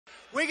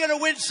We're going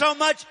to win so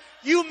much,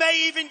 you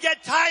may even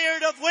get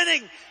tired of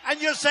winning.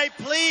 And you'll say,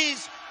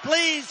 please,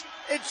 please,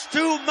 it's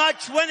too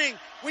much winning.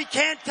 We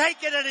can't take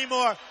it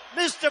anymore.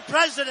 Mr.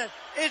 President,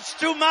 it's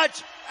too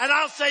much. And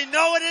I'll say,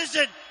 no, it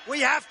isn't.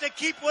 We have to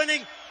keep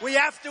winning. We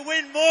have to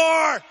win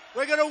more.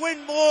 We're going to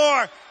win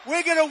more.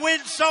 We're going to win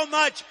so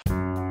much.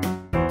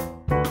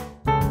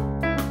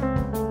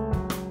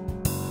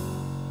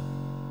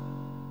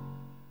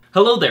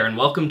 Hello there and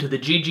welcome to the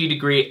MTG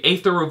Degree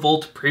Aether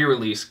Revolt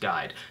pre-release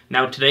guide.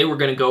 Now today we're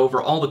going to go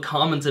over all the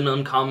commons and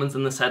uncommons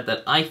in the set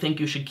that I think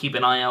you should keep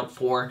an eye out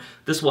for.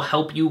 This will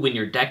help you when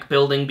you're deck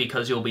building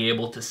because you'll be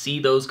able to see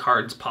those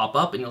cards pop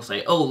up and you'll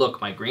say, oh look,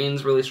 my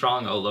green's really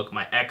strong, oh look,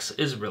 my X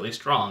is really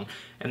strong,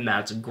 and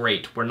that's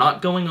great. We're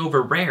not going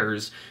over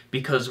rares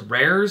because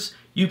rares,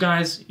 you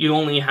guys, you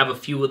only have a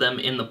few of them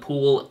in the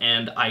pool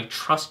and I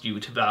trust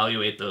you to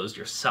evaluate those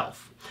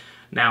yourself.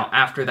 Now,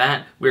 after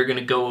that, we're going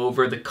to go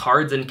over the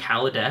cards in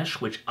Kaladesh,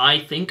 which I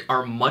think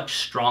are much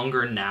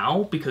stronger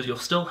now, because you'll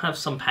still have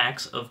some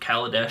packs of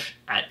Kaladesh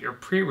at your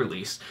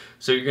pre-release.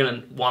 So you're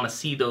going to want to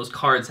see those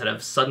cards that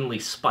have suddenly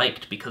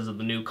spiked because of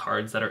the new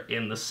cards that are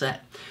in the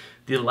set.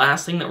 The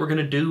last thing that we're going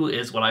to do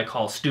is what I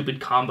call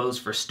stupid combos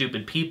for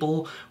stupid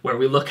people, where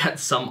we look at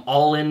some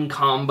all-in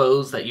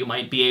combos that you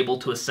might be able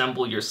to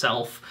assemble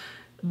yourself,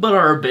 but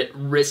are a bit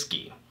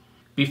risky.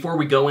 Before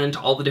we go into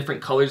all the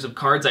different colors of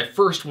cards, I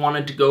first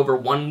wanted to go over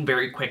one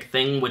very quick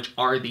thing, which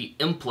are the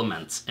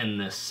implements in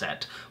this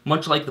set.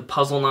 Much like the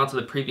puzzle knots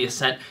of the previous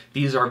set,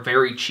 these are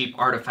very cheap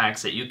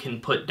artifacts that you can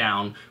put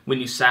down. When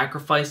you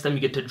sacrifice them, you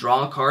get to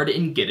draw a card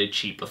and get a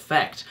cheap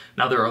effect.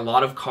 Now, there are a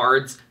lot of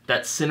cards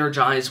that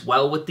synergize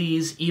well with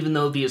these, even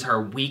though these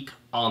are weak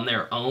on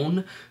their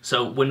own.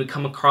 So when we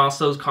come across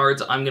those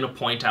cards, I'm going to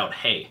point out,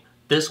 hey,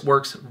 this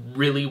works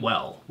really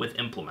well with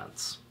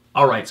implements.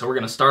 Alright, so we're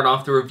going to start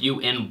off the review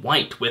in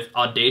white with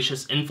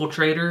Audacious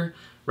Infiltrator,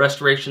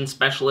 Restoration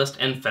Specialist,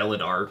 and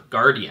Felidar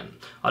Guardian.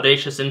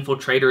 Audacious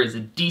Infiltrator is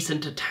a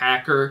decent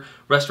attacker,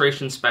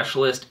 Restoration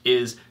Specialist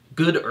is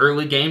good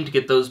early game to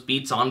get those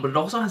beats on, but it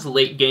also has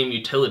late game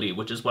utility,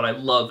 which is what I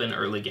love in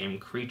early game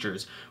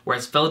creatures.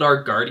 Whereas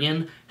Felidar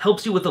Guardian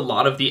helps you with a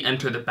lot of the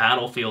enter the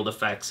battlefield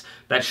effects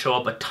that show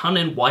up a ton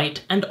in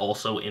white and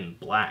also in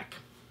black.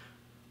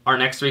 Our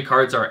next three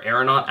cards are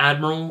Aeronaut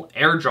Admiral,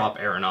 Airdrop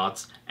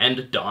Aeronauts, and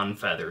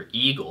Dawnfeather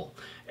Eagle.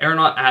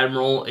 Aeronaut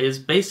Admiral is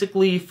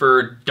basically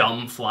for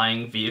dumb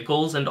flying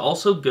vehicles and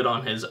also good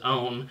on his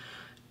own.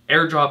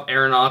 Airdrop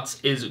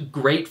Aeronauts is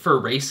great for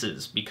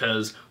races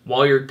because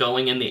while you're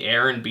going in the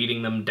air and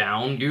beating them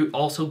down, you're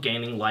also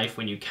gaining life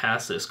when you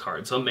cast this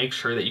card, so make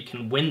sure that you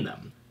can win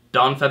them.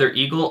 Dawnfeather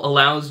Eagle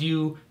allows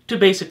you to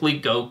basically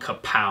go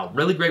kapow.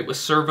 Really great with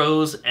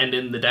servos and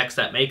in the decks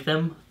that make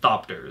them,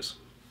 Thopters.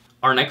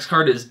 Our next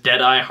card is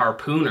Deadeye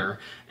Harpooner,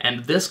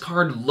 and this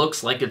card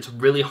looks like it's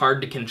really hard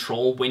to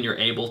control when you're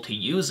able to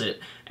use it,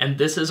 and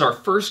this is our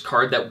first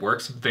card that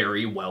works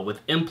very well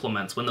with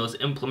implements. When those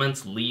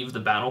implements leave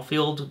the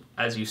battlefield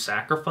as you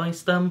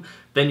sacrifice them,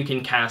 then you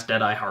can cast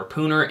Deadeye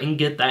Harpooner and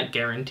get that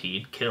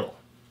guaranteed kill.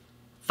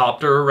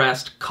 Thopter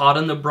Arrest, Caught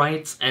in the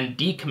Brights, and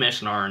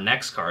Decommission are our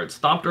next cards.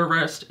 Thopter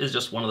Arrest is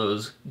just one of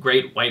those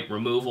great white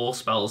removal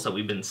spells that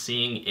we've been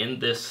seeing in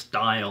this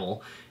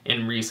style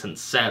in recent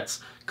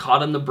sets.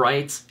 Caught in the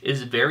Brights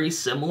is very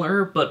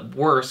similar, but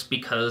worse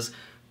because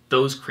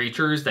those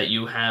creatures that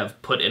you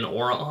have put an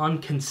aura on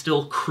can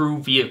still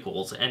crew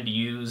vehicles and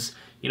use,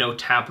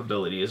 tap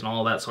abilities and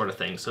all that sort of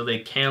thing, so they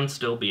can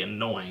still be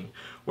annoying.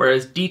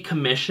 Whereas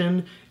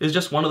Decommission is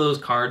just one of those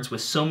cards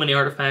with so many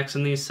artifacts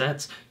in these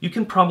sets, you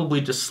can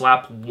probably just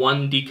slap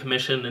one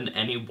Decommission in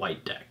any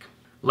white deck.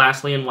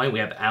 Lastly, in white, we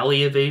have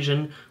Alley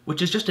Evasion,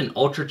 which is just an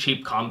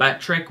ultra-cheap combat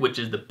trick, which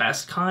is the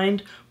best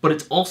kind, but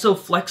it's also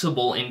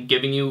flexible in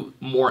giving you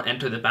more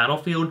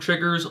enter-the-battlefield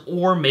triggers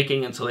or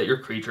making it so that your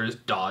creatures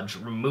dodge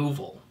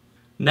removal.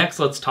 Next,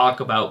 let's talk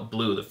about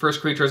blue. The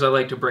first creatures I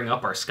like to bring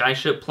up are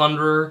Skyship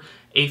Plunderer,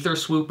 Aether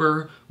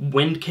Swooper,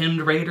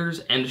 Windkind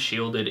Raiders, and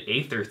Shielded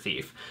Aether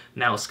Thief.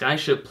 Now,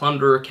 Skyship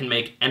Plunderer can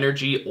make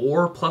energy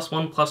or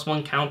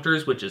 +1/+1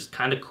 counters, which is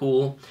kind of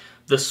cool.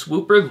 The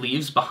Swooper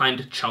leaves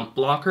behind chump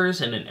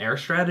blockers in an air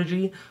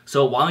strategy,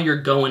 so while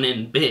you're going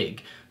in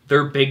big,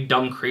 their big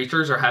dumb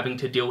creatures are having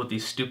to deal with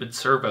these stupid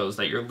servos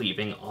that you're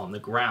leaving on the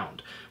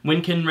ground.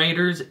 Windkind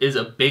Raiders is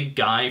a big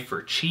guy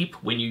for cheap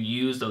when you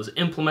use those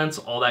implements,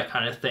 all that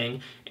kind of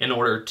thing, in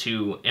order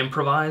to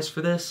improvise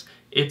for this.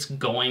 It's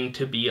going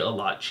to be a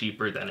lot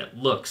cheaper than it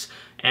looks.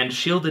 And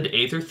Shielded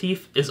Aether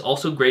Thief is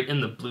also great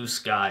in the blue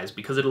skies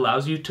because it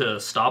allows you to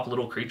stop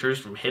little creatures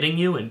from hitting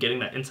you and getting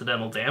that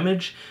incidental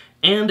damage,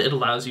 and it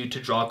allows you to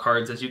draw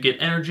cards as you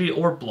get energy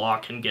or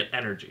block and get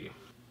energy.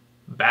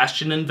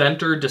 Bastion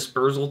Inventor,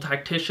 Dispersal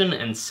Tactician,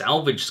 and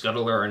Salvage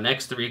Scuttler are our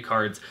next three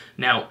cards.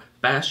 Now,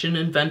 Bastion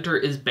Inventor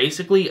is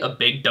basically a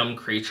big dumb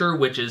creature,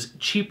 which is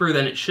cheaper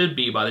than it should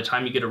be by the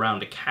time you get around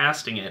to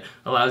casting it.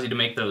 Allows you to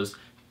make those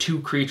two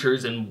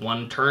creatures in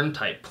one turn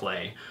type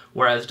play,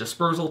 whereas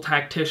Dispersal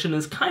Tactician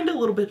is kind of a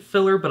little bit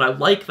filler, but I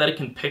like that it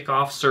can pick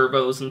off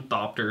servos and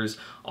thopters,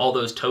 all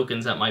those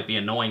tokens that might be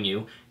annoying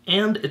you,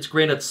 and it's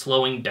great at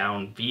slowing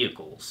down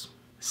vehicles.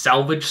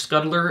 Salvage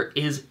Scuttler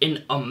is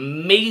an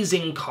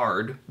amazing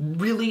card,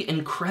 really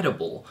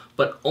incredible,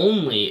 but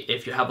only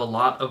if you have a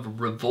lot of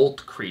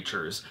revolt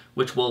creatures,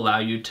 which will allow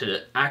you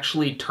to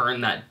actually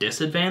turn that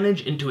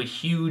disadvantage into a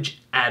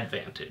huge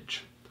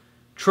advantage.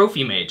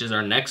 Trophy Mage is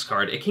our next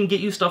card. It can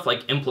get you stuff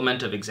like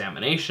Implement of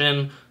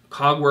Examination,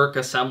 Cogwork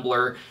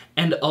Assembler,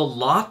 and a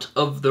lot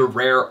of the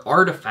rare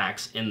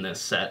artifacts in this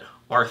set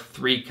are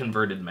 3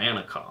 converted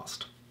mana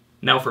cost.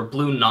 Now for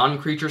blue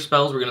non-creature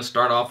spells, we're going to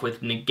start off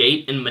with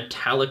Negate and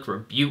Metallic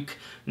Rebuke.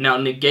 Now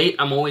Negate,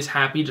 I'm always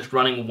happy just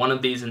running one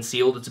of these in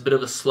sealed. It's a bit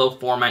of a slow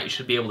format, you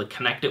should be able to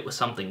connect it with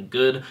something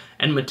good.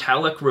 And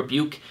Metallic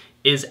Rebuke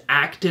is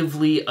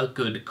actively a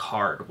good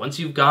card. Once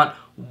you've got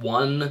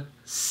one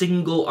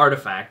single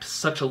artifact,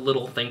 such a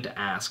little thing to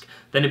ask,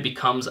 then it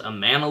becomes a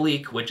mana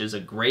leak, which is a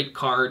great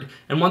card,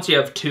 and once you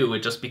have 2,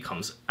 it just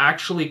becomes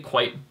actually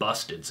quite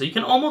busted. So you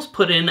can almost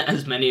put in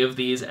as many of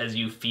these as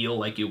you feel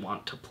like you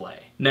want to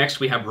play. Next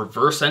we have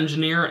Reverse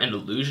Engineer and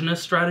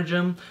Illusionist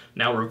Stratagem.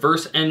 Now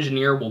Reverse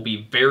Engineer will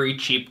be very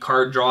cheap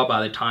card draw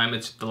by the time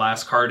it's the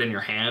last card in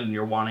your hand and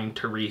you're wanting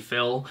to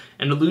refill,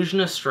 and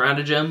Illusionist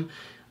Stratagem,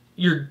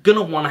 you're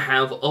gonna want to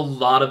have a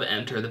lot of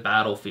enter the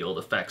battlefield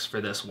effects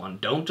for this one.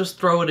 Don't just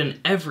throw it in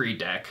every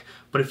deck,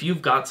 but if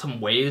you've got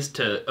some ways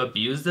to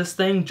abuse this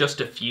thing,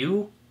 just a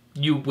few,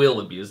 you will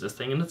abuse this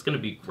thing and it's gonna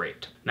be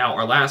great. Now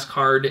our last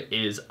card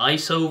is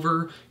Ice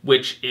Over,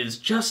 which is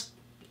just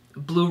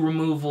blue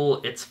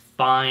removal. It's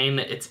fine.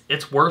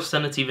 It's worse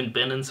than it's even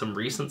been in some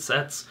recent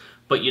sets,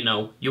 but you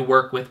know, you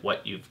work with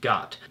what you've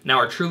got. Now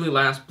our truly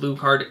last blue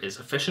card is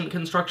Efficient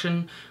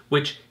Construction,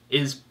 which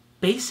is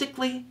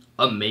basically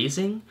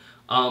amazing.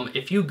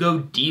 If you go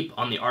deep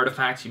on the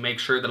artifacts, you make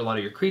sure that a lot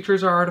of your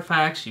creatures are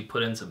artifacts, you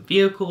put in some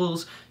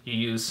vehicles, you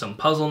use some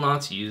puzzle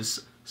knots, you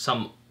use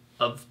some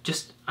of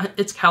just,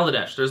 it's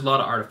Kaladesh, there's a lot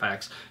of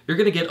artifacts. You're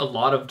going to get a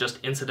lot of just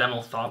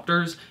incidental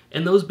Thopters,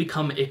 and those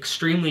become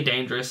extremely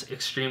dangerous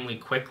extremely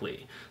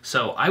quickly.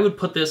 So I would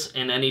put this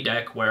in any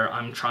deck where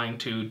I'm trying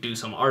to do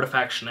some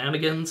artifact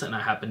shenanigans and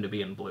I happen to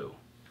be in blue.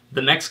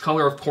 The next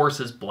color, of course,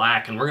 is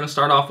black, and we're going to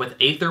start off with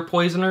Aether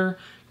Poisoner,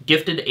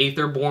 Gifted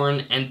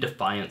Aetherborn, and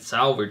Defiant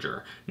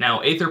Salvager.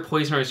 Now, Aether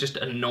Poisoner is just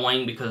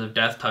annoying because of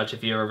Death Touch.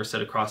 If you ever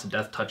sit across a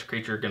Death Touch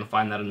creature, you're going to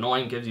find that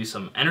annoying. It gives you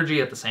some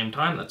energy at the same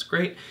time. That's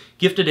great.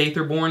 Gifted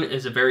Aetherborn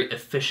is a very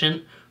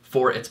efficient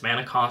for its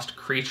mana cost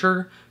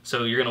creature,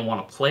 so you're going to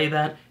want to play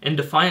that. And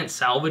Defiant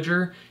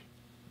Salvager,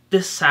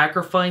 this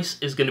sacrifice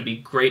is going to be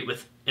great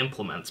with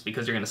implements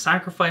because you're going to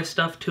sacrifice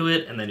stuff to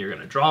it, and then you're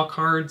going to draw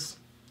cards.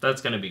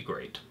 That's going to be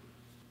great.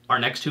 Our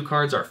next 2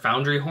 cards are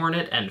Foundry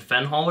Hornet and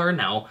Fenhauler.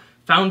 Now,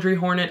 Foundry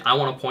Hornet, I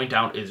want to point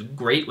out, is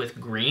great with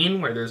green,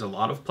 where there's a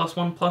lot of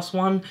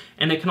 +1/+1,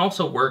 and it can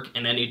also work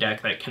in any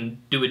deck that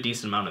can do a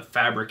decent amount of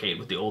Fabricate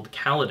with the old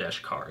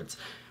Kaladesh cards.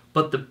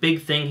 But the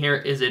big thing here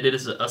is it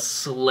is a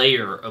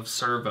slayer of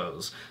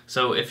servos.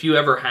 So if you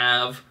ever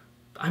have,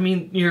 I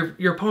mean,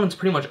 your opponent's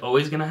pretty much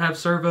always going to have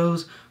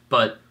servos,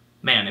 but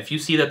man, if you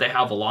see that they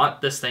have a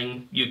lot, this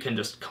thing, you can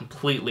just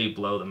completely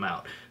blow them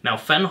out. Now,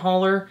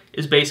 Fenhauler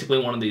is basically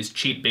one of these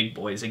cheap big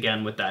boys,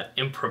 again, with that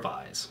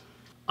Improvise.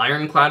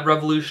 Ironclad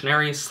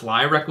Revolutionary,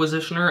 Sly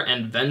Requisitioner,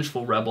 and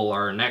Vengeful Rebel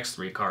are our next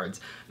 3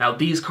 cards. Now,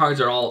 these cards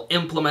are all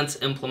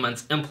implements,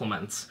 implements,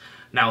 implements.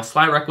 Now,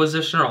 Sly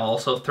Requisitioner, I'll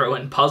also throw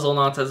in Puzzle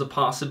Knots as a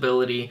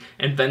possibility,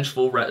 and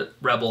Vengeful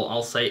Rebel,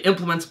 I'll say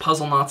implements,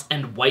 Puzzle Knots,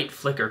 and White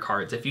Flicker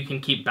cards. If you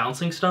can keep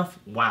bouncing stuff,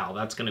 wow,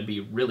 that's going to be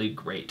really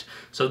great.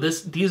 So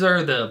these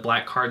are the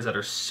black cards that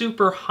are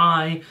super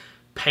high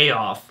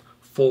payoff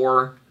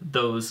for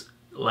those,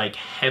 like,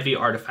 heavy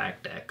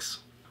artifact decks.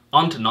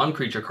 On to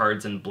non-creature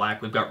cards in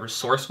black, we've got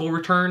Resourceful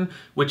Return,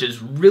 which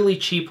is really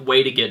cheap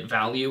way to get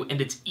value,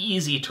 and it's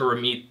easy to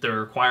meet the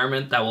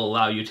requirement that will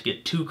allow you to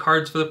get 2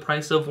 cards for the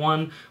price of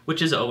 1,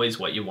 which is always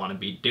what you want to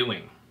be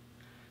doing.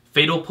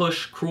 Fatal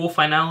Push, Cruel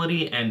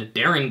Finality, and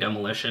Daring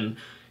Demolition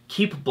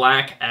keep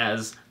black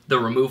as the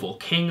removal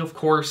king, of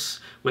course,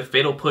 with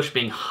Fatal Push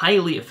being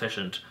highly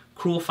efficient.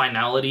 Cruel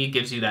Finality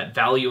gives you that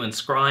value in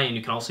Scry, and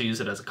you can also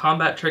use it as a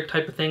combat trick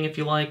type of thing if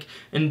you like.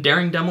 And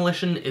Daring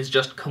Demolition is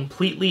just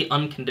completely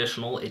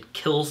unconditional. It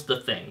kills the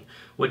thing,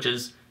 which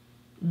is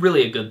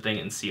really a good thing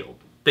in sealed.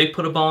 They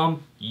put a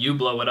bomb, you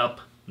blow it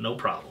up, no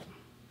problem.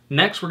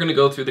 Next, we're going to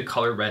go through the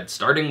color red,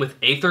 starting with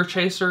Aether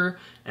Chaser,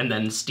 and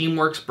then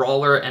Steamworks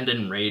Brawler, and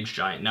Enraged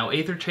Giant. Now,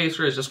 Aether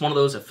Chaser is just one of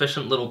those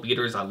efficient little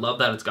beaters. I love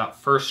that it's got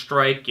first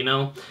strike, you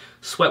know.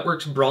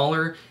 Sweatworks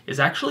Brawler is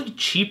actually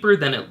cheaper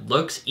than it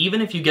looks.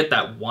 Even if you get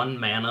that 1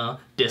 mana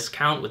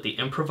discount with the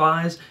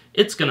Improvise,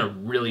 it's going to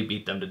really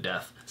beat them to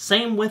death.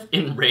 Same with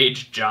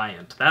Enraged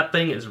Giant. That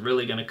thing is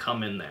really going to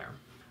come in there.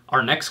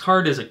 Our next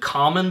card is a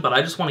common, but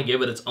I just want to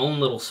give it its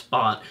own little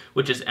spot,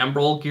 which is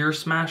Emerald Gear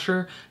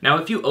Smasher. Now,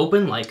 if you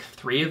open like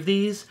 3 of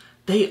these,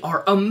 they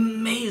are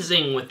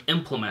amazing with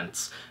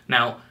implements.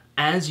 Now,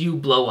 as you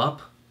blow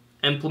up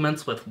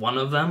implements with one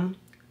of them,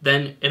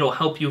 then it'll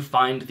help you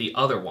find the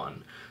other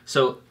one.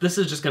 So this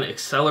is just going to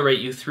accelerate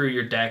you through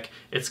your deck.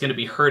 It's going to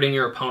be hurting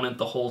your opponent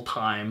the whole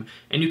time.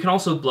 And you can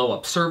also blow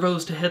up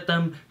servos to hit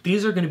them.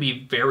 These are going to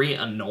be very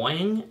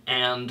annoying,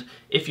 and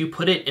if you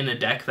put it in a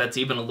deck that's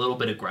even a little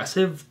bit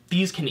aggressive,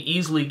 these can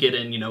easily get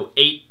in,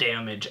 8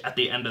 damage at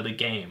the end of the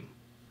game.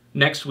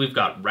 Next, we've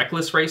got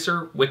Reckless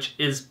Racer, which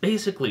is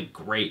basically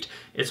great.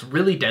 It's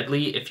really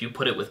deadly if you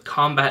put it with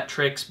combat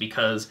tricks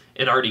because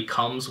it already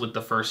comes with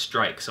the first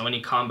strike, so any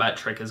combat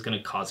trick is going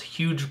to cause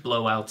huge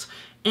blowouts,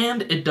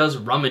 and it does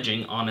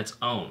rummaging on its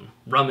own.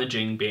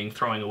 Rummaging being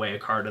throwing away a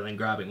card and then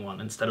grabbing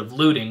one, instead of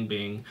looting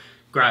being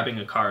grabbing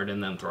a card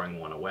and then throwing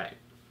one away.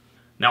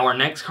 Now our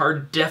next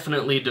card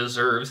definitely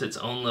deserves its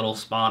own little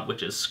spot,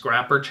 which is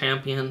Scrapper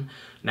Champion.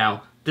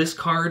 Now, this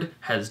card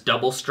has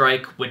Double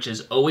Strike, which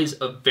is always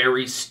a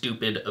very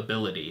stupid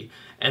ability.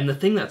 And the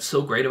thing that's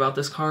so great about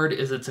this card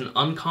is it's an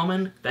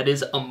uncommon that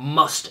is a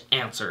must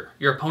answer.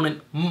 Your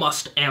opponent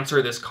must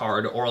answer this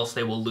card or else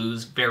they will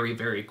lose very,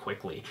 very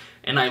quickly.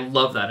 And I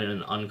love that in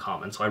an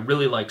uncommon, so I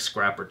really like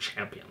Scrapper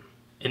Champion.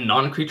 In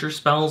non-creature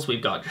spells,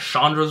 we've got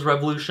Chandra's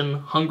Revolution,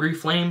 Hungry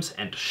Flames,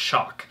 and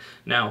Shock.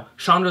 Now,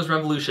 Chandra's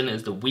Revolution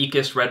is the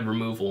weakest red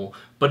removal,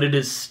 but it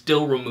is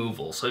still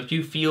removal, so if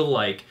you feel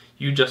like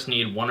you just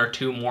need 1 or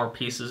 2 more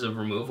pieces of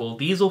removal,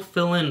 these will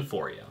fill in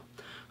for you.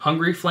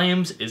 Hungry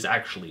Flames is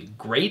actually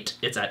great,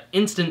 it's at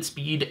instant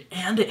speed,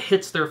 and it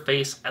hits their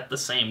face at the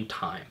same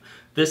time.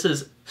 This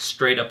is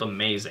straight up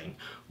amazing.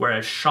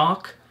 Whereas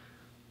Shock,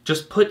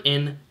 just put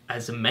in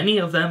as many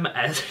of them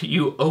as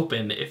you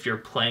open if you're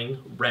playing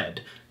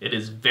red. It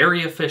is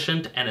very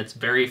efficient and it's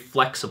very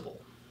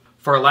flexible.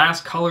 For our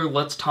last color,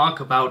 let's talk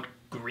about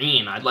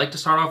green. I'd like to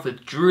start off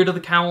with Druid of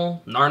the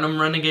Cowl, Narnum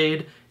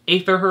Renegade,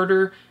 Aether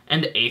Herder,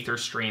 and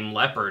Aetherstream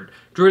Leopard.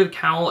 Druid of the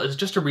Cowl is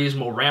just a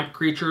reasonable ramp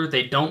creature.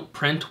 They don't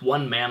print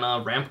 1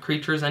 mana ramp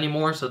creatures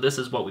anymore, so this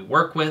is what we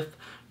work with.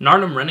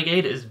 Narnum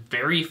Renegade is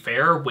very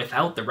fair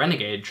without the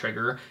Renegade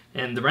trigger,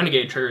 and the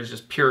Renegade trigger is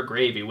just pure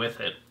gravy with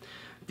it.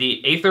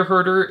 The Aether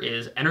Herder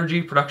is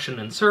energy production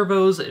and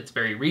servos, it's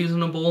very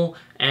reasonable,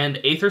 and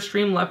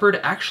Aetherstream Leopard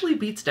actually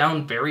beats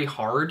down very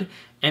hard,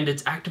 and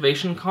its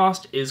activation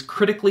cost is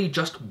critically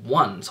just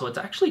 1, so it's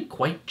actually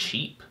quite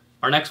cheap.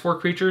 Our next 4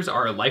 creatures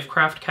are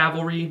Lifecraft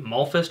Cavalry,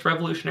 Malfist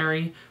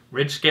Revolutionary,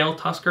 Ridgescale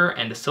Tusker,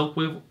 and a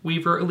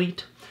Silkweaver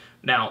Elite.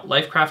 Now,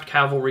 Lifecraft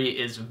Cavalry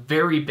is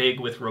very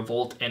big with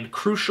Revolt and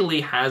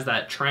crucially has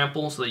that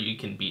trample so that you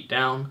can beat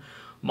down.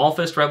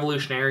 Malfist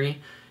Revolutionary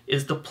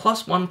is the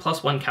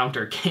 +1/+1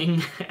 counter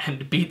king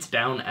and beats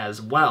down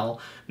as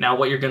well. Now,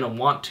 what you're going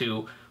to want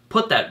to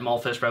put that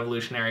Malfist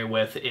Revolutionary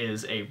with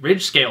is a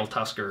Ridgescale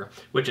Tusker,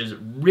 which is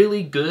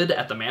really good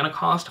at the mana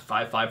cost,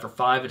 5/5 for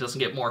 5, it doesn't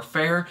get more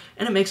fair,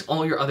 and it makes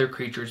all your other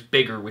creatures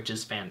bigger, which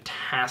is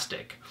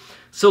fantastic.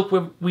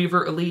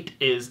 Silkweaver Elite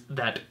is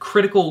that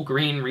critical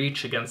green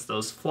reach against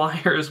those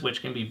flyers,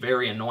 which can be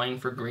very annoying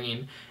for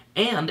green,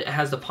 and it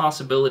has the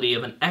possibility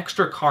of an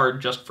extra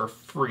card just for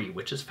free,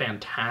 which is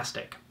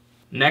fantastic.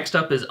 Next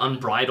up is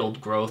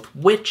Unbridled Growth,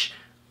 which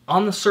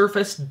on the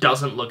surface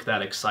doesn't look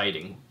that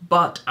exciting,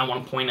 but I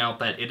want to point out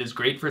that it is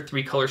great for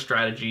 3-color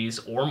strategies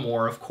or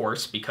more, of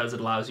course, because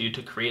it allows you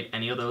to create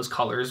any of those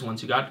colors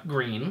once you got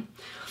green,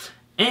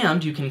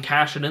 and you can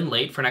cash it in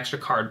late for an extra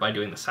card by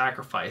doing the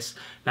sacrifice.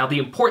 Now, the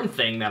important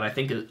thing that I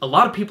think a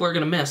lot of people are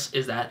going to miss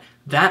is that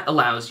that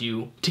allows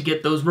you to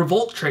get those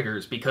revolt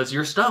triggers because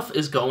your stuff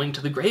is going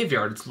to the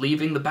graveyard, it's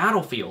leaving the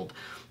battlefield.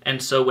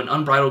 And so when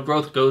Unbridled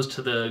Growth goes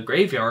to the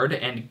graveyard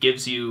and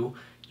gives you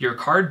your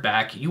card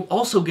back, you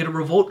also get a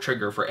revolt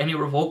trigger for any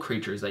revolt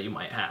creatures that you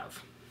might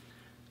have.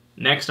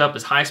 Next up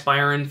is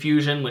Highspire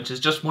Infusion, which is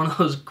just one of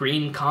those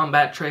green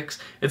combat tricks.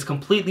 It's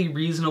completely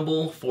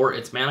reasonable for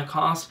its mana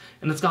cost,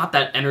 and it's got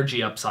that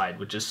energy upside,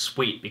 which is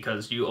sweet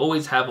because you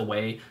always have a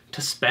way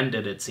to spend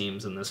it, it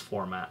seems, in this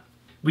format.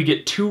 We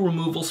get 2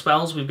 removal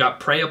spells. We've got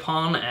Prey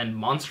Upon and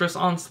Monstrous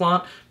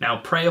Onslaught.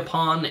 Now, Prey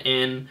Upon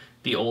in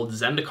the old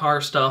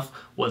Zendikar stuff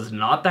was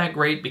not that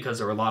great because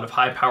there were a lot of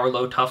high power,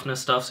 low toughness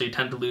stuff, so you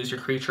tend to lose your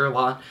creature a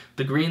lot.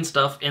 The green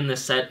stuff in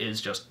this set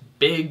is just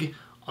big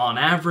on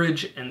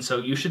average, and so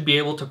you should be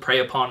able to Prey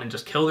Upon and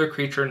just kill their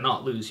creature and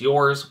not lose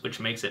yours, which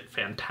makes it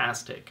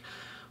fantastic.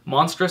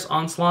 Monstrous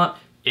Onslaught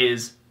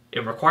it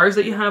requires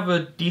that you have a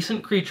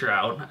decent creature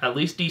out, at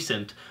least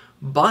decent,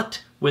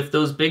 but with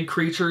those big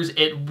creatures,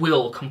 it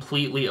will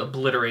completely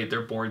obliterate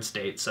their board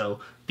state, so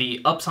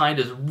the upside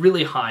is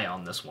really high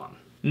on this one.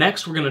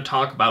 Next, we're going to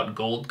talk about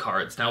gold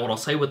cards. Now, what I'll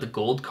say with the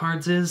gold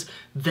cards is,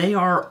 they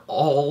are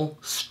all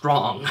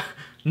strong.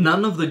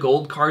 None of the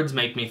gold cards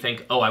make me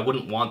think, oh, I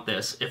wouldn't want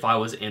this if I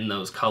was in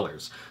those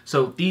colors.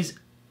 So these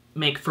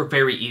make for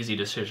very easy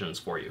decisions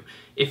for you.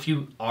 If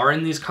you are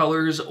in these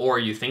colors, or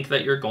you think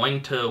that you're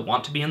going to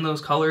want to be in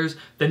those colors,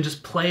 then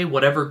just play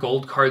whatever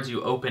gold cards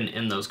you open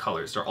in those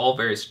colors. They're all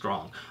very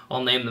strong.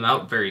 I'll name them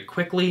out very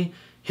quickly.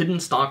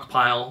 Hidden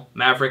Stockpile,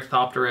 Maverick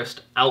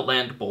Thopterist,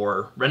 Outland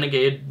Boar,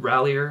 Renegade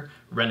Rallier,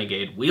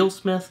 Renegade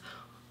Wheelsmith,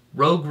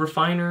 Rogue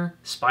Refiner,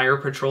 Spire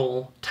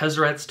Patrol,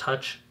 Tezzeret's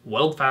Touch,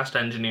 Weldfast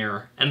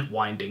Engineer, and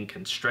Winding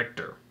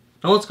Constrictor.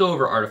 Now let's go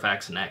over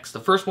artifacts next. The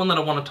first one that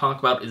I want to talk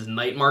about is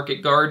Night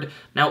Market Guard.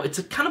 Now it's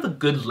a kind of a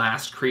good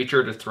last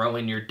creature to throw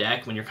in your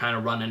deck when you're kind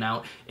of running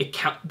out.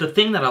 The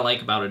thing that I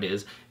like about it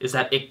is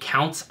that it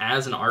counts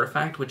as an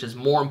artifact, which is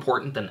more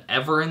important than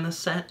ever in this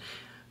set.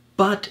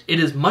 But it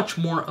is much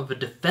more of a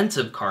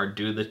defensive card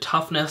due to the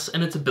toughness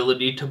and its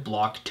ability to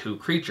block 2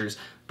 creatures.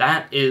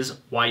 That is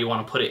why you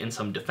want to put it in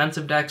some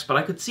defensive decks, but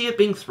I could see it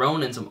being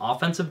thrown in some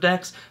offensive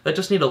decks that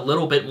just need a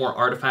little bit more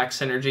artifact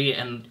synergy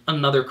and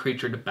another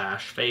creature to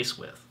bash face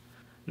with.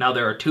 Now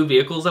there are 2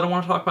 vehicles that I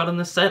want to talk about in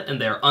this set, and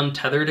they're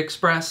Untethered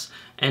Express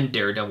and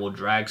Daredevil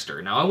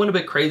Dragster. Now I went a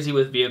bit crazy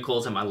with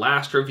vehicles in my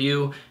last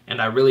review,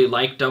 and I really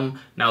liked them.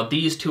 Now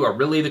these 2 are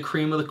really the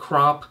cream of the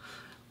crop.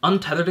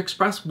 Untethered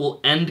Express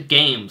will end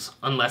games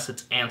unless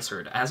it's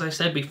answered. As I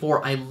said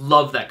before, I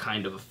love that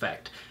kind of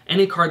effect.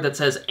 Any card that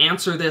says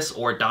answer this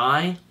or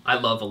die, I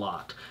love a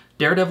lot.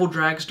 Daredevil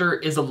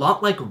Dragster is a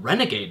lot like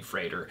Renegade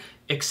Freighter,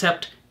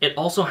 except it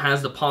also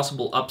has the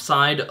possible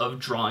upside of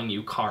drawing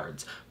you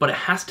cards, but it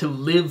has to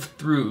live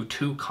through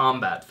 2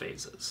 combat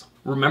phases.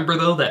 Remember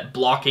though that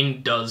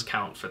blocking does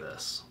count for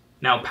this.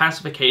 Now,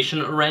 Pacification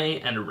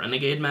Array and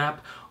Renegade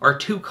Map are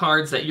 2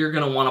 cards that you're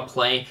going to want to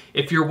play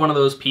if you're one of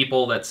those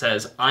people that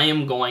says, I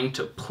am going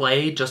to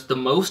play just the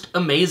most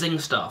amazing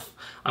stuff.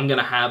 I'm going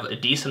to have a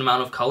decent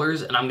amount of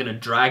colors, and I'm going to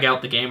drag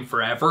out the game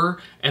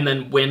forever, and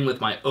then win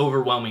with my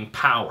overwhelming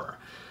power.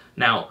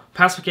 Now,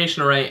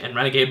 Pacification Array and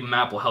Renegade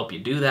Map will help you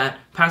do that.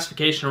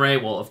 Pacification Array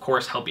will, of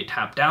course, help you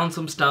tap down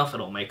some stuff.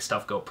 It'll make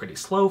stuff go pretty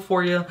slow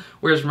for you,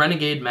 whereas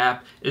Renegade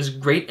Map is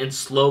great in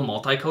slow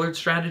multicolored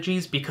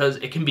strategies because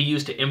it can be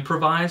used to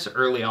improvise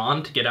early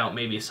on to get out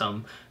maybe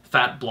some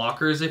fat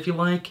blockers, if you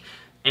like,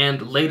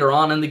 and later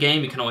on in the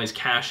game you can always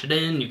cash it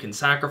in, you can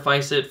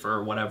sacrifice it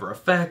for whatever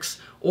effects,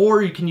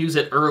 or you can use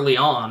it early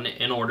on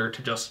in order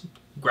to just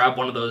grab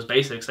one of those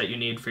basics that you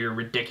need for your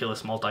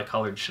ridiculous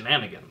multicolored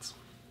shenanigans.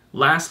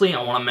 Lastly,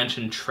 I want to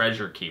mention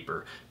Treasure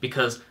Keeper,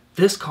 because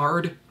this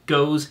card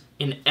goes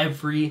in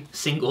every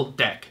single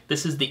deck.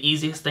 This is the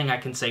easiest thing I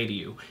can say to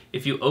you.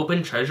 If you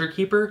open Treasure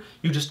Keeper,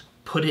 you just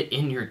put it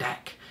in your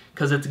deck,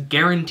 because it's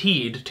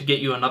guaranteed to get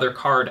you another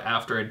card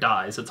after it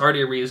dies. It's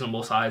already a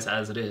reasonable size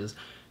as it is.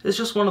 It's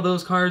just one of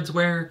those cards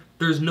where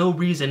there's no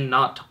reason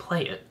not to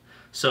play it.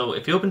 So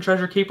if you open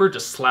Treasure Keeper,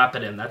 just slap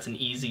it in. That's an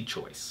easy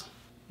choice.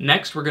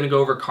 Next, we're going to go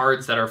over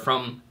cards that are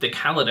from the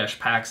Kaladesh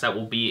packs that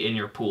will be in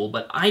your pool,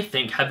 but I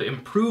think have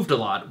improved a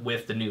lot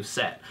with the new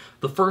set.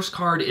 The first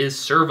card is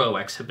Servo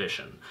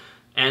Exhibition,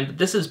 and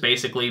this is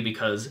basically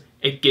because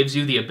it gives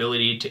you the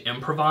ability to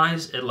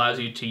improvise. It allows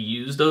you to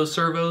use those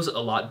servos a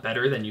lot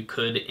better than you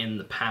could in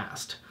the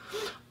past.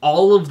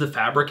 All of the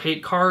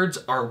Fabricate cards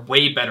are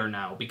way better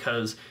now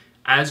because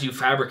as you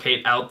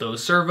fabricate out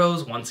those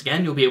servos, once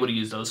again, you'll be able to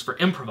use those for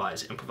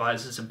Improvise.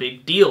 Improvise is a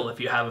big deal if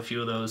you have a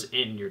few of those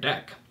in your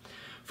deck.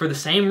 For the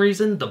same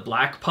reason, the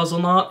Black Puzzle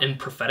Knot and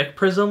Prophetic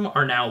Prism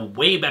are now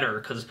way better,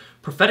 because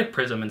Prophetic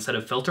Prism, instead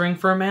of filtering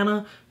for a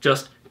mana,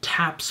 just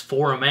taps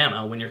for a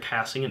mana when you're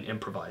casting an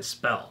improvised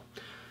spell.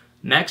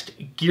 Next,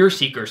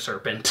 Gearseeker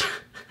Serpent.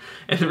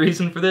 And the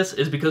reason for this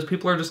is because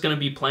people are just going to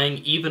be playing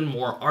even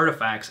more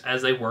artifacts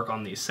as they work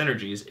on these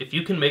synergies. If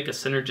you can make a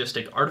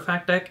synergistic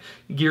artifact deck,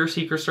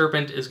 Gearseeker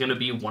Serpent is going to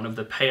be one of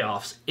the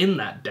payoffs in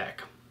that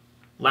deck.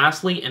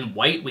 Lastly, in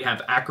white, we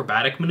have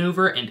Acrobatic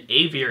Maneuver and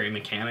Aviary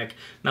Mechanic.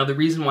 Now, the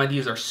reason why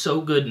these are so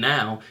good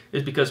now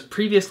is because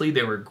previously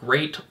they were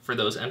great for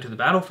those Enter the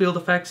Battlefield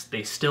effects.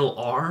 They still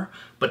are,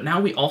 but now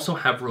we also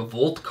have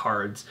Revolt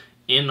cards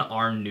in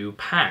our new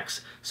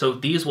packs. So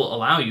these will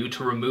allow you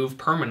to remove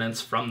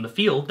permanents from the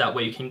field. That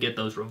way you can get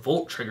those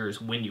Revolt triggers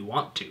when you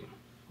want to.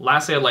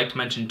 Lastly, I'd like to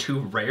mention 2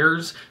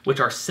 rares, which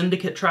are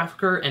Syndicate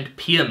Trafficker and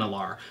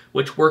Pianalar,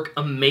 which work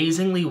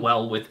amazingly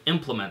well with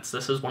implements.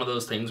 This is one of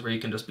those things where you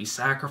can just be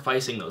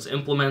sacrificing those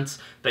implements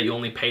that you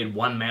only paid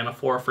 1 mana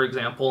for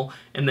example,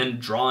 and then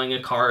drawing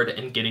a card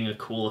and getting a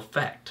cool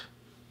effect.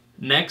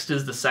 Next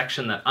is the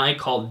section that I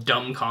call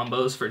dumb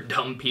combos for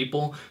dumb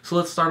people, so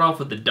let's start off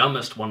with the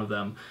dumbest one of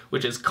them,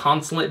 which is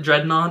Consulate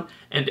Dreadnought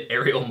and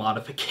Aerial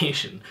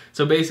Modification.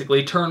 So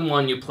basically, turn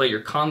 1 you play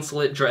your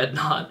Consulate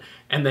Dreadnought,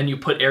 and then you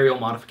put Aerial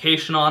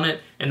Modification on it,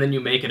 and then you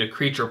make it a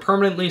creature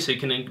permanently so you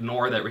can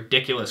ignore that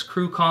ridiculous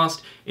crew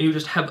cost, and you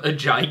just have a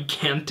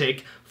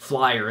gigantic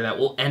flyer that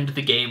will end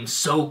the game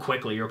so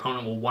quickly your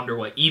opponent will wonder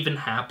what even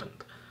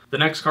happened. The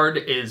next card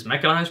is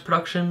Mechanized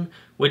Production,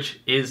 which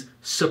is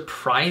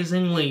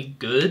surprisingly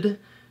good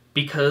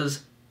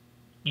because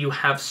you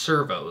have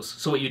servos.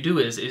 So what you do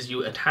is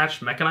you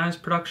attach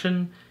Mechanized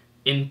Production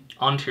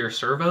onto your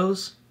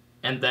servos,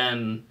 and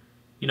then,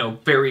 you know,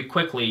 very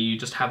quickly you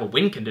just have a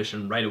win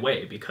condition right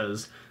away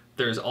because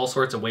there's all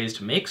sorts of ways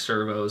to make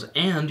servos,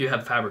 and you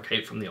have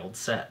Fabricate from the old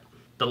set.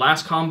 The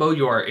last combo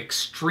you are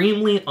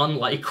extremely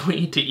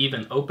unlikely to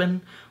even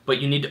open,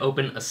 but you need to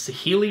open a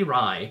Saheeli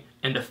Rai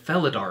and a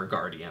Felidar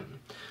Guardian.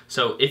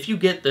 So if you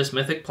get this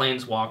Mythic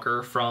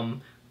Planeswalker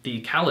from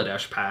the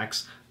Kaladesh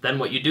packs, then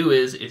what you do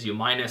is you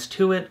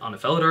 -2 it on a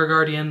Felidar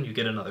Guardian, you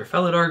get another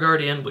Felidar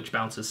Guardian, which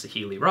bounces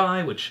Saheeli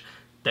Rai, which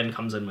then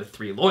comes in with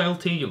 3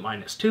 loyalty, you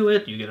 -2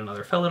 it, you get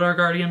another Felidar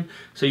Guardian,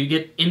 so you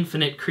get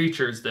infinite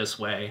creatures this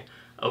way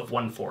of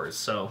 1/4s,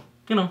 so,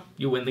 you know,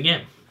 you win the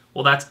game.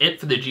 Well, that's it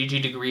for the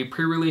GG Degree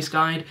pre-release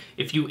guide.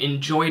 If you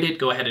enjoyed it,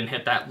 go ahead and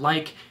hit that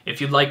like.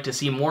 If you'd like to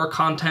see more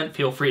content,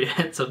 feel free to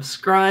hit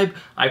subscribe.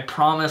 I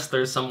promise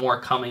there's some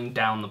more coming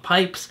down the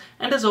pipes,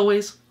 and as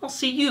always, I'll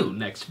see you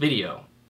next video.